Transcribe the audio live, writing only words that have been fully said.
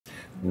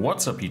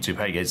What's up YouTube,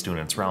 how you guys doing?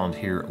 It's Rolland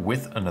here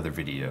with another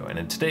video, and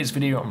in today's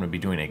video I'm going to be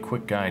doing a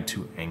quick guide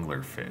to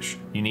anglerfish.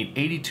 You need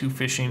 82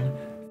 fishing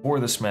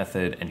for this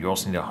method, and you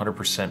also need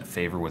 100%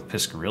 favor with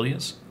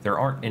Piscarias. There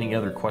aren't any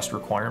other quest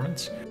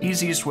requirements.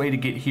 Easiest way to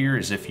get here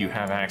is if you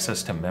have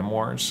access to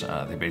memoirs.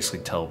 They basically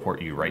teleport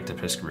you right to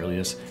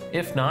Piscarias.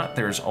 If not,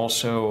 there's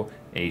also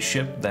a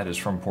ship that is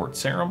from Port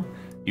Sarum.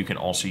 You can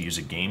also use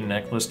a game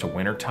necklace to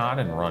winter tot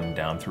and run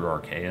down through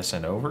Arceus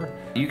and over.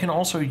 You can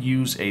also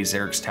use a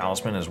Xeric's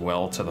talisman as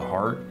well to the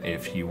heart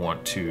if you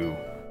want to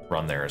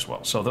run there as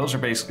well. So those are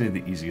basically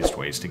the easiest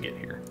ways to get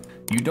here.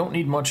 You don't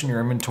need much in your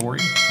inventory.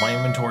 My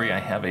inventory, I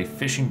have a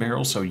fishing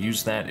barrel, so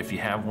use that if you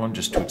have one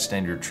just to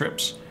extend your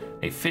trips.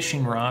 A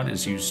fishing rod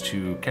is used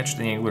to catch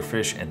the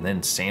anglerfish, and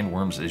then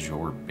sandworms is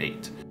your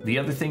bait. The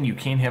other thing you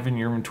can have in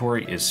your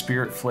inventory is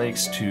spirit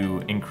flakes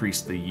to increase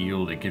the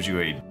yield. It gives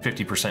you a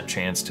 50%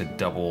 chance to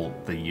double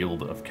the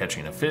yield of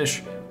catching a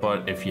fish,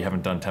 but if you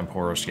haven't done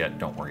temporos yet,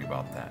 don't worry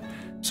about that.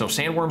 So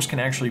sandworms can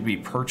actually be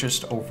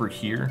purchased over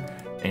here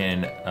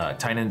in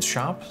Tynan's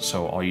shop,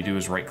 so all you do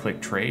is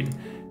right-click trade,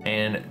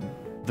 and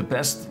the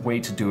best way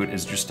to do it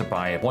is just to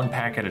buy one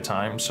pack at a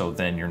time, so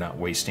then you're not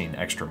wasting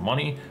extra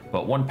money.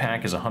 But one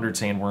pack is 100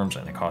 sandworms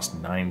and it costs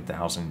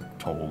 9,000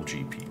 total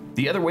GP.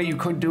 The other way you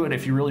could do it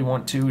if you really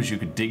want to is you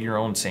could dig your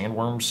own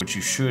sandworms, which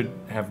you should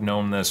have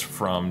known this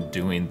from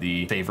doing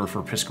the favor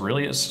for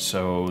Piscarias,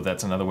 so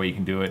that's another way you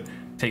can do it.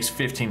 It takes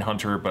 15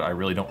 hunter, but I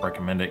really don't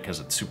recommend it because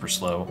it's super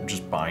slow.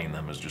 Just buying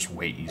them is just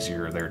way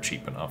easier. They're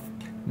cheap enough.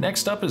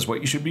 Next up is what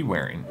you should be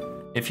wearing.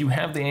 If you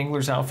have the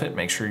angler's outfit,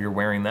 make sure you're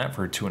wearing that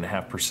for a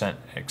 2.5%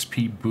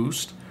 XP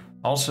boost.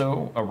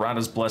 Also, a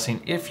Rada's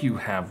Blessing, if you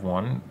have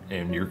one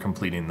and you're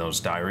completing those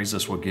diaries,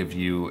 this will give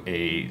you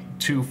a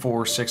 2,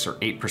 4, 6, or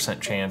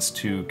 8% chance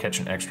to catch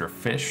an extra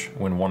fish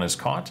when one is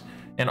caught.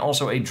 And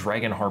also a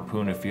Dragon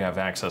Harpoon if you have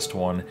access to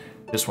one.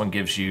 This one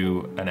gives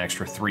you an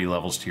extra 3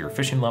 levels to your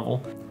fishing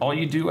level. All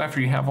you do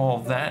after you have all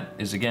of that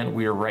is, again,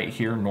 we are right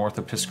here north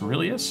of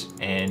Piscarias,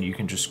 and you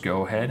can just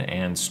go ahead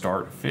and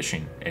start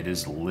fishing. It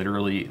is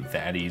literally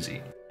that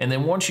easy. And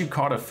then once you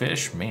caught a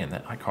fish,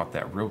 man, I caught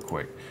that real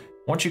quick.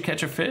 Once you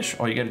catch a fish,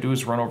 all you gotta do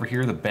is run over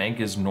here. The bank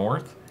is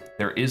north.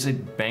 There is a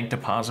bank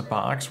deposit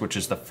box, which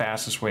is the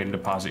fastest way to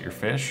deposit your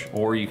fish,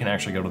 or you can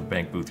actually go to the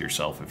bank booth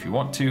yourself if you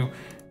want to.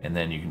 And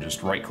then you can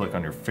just right click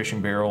on your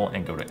fishing barrel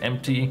and go to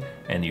empty.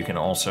 And you can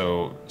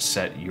also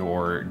set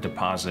your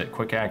deposit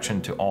quick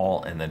action to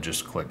all and then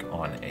just click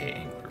on a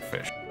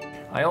anglerfish.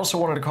 I also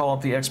wanted to call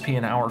out the XP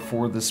an hour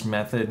for this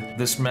method.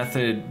 This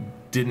method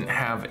didn't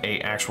have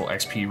a actual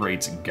XP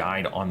rates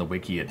guide on the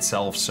wiki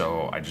itself,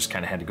 so I just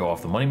kind of had to go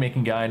off the money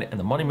making guide, and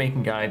the money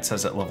making guide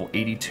says at level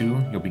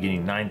 82 you'll be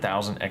getting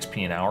 9,000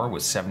 XP an hour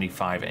with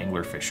 75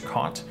 anglerfish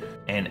caught,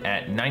 and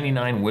at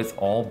 99 with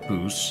all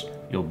boosts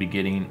you'll be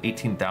getting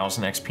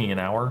 18,000 XP an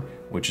hour,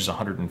 which is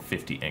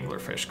 150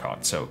 anglerfish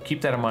caught. So keep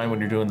that in mind when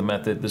you're doing the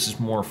method. This is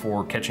more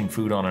for catching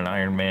food on an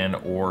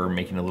Ironman or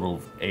making a little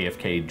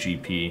AFK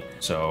GP.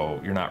 So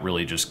you're not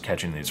really just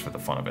catching these for the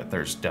fun of it.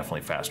 There's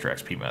definitely faster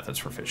XP methods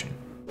for fishing.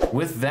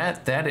 With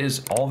that, that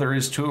is all there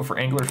is to it for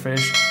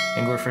anglerfish.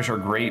 Anglerfish are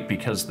great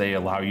because they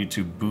allow you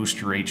to boost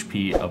your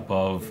HP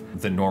above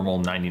the normal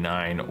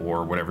 99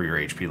 or whatever your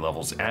HP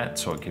level's at,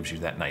 so it gives you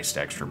that nice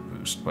extra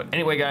boost. But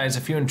anyway, guys,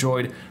 if you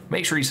enjoyed,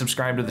 make sure you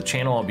subscribe to the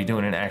channel. I'll be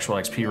doing an actual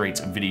XP rates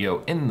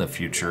video in the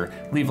future.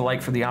 Leave a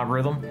like for the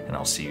algorithm, and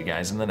I'll see you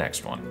guys in the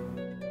next one.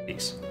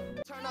 Peace.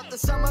 Turn up the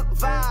summer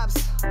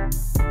vibes.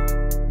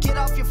 Get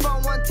off your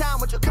phone one time,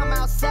 would you come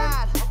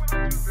outside?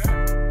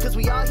 Cause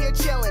we all here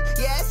chilling.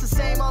 Yeah, it's the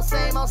same old,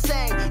 same old,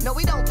 same. No,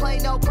 we don't play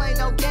no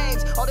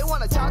games. Oh, they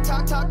wanna talk.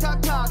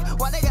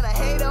 Why they gotta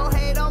hate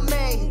on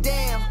me?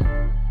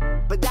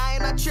 Damn. But I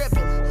am not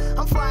tripping.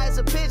 I'm fly as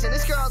a pigeon.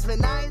 This girl's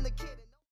been eyeing the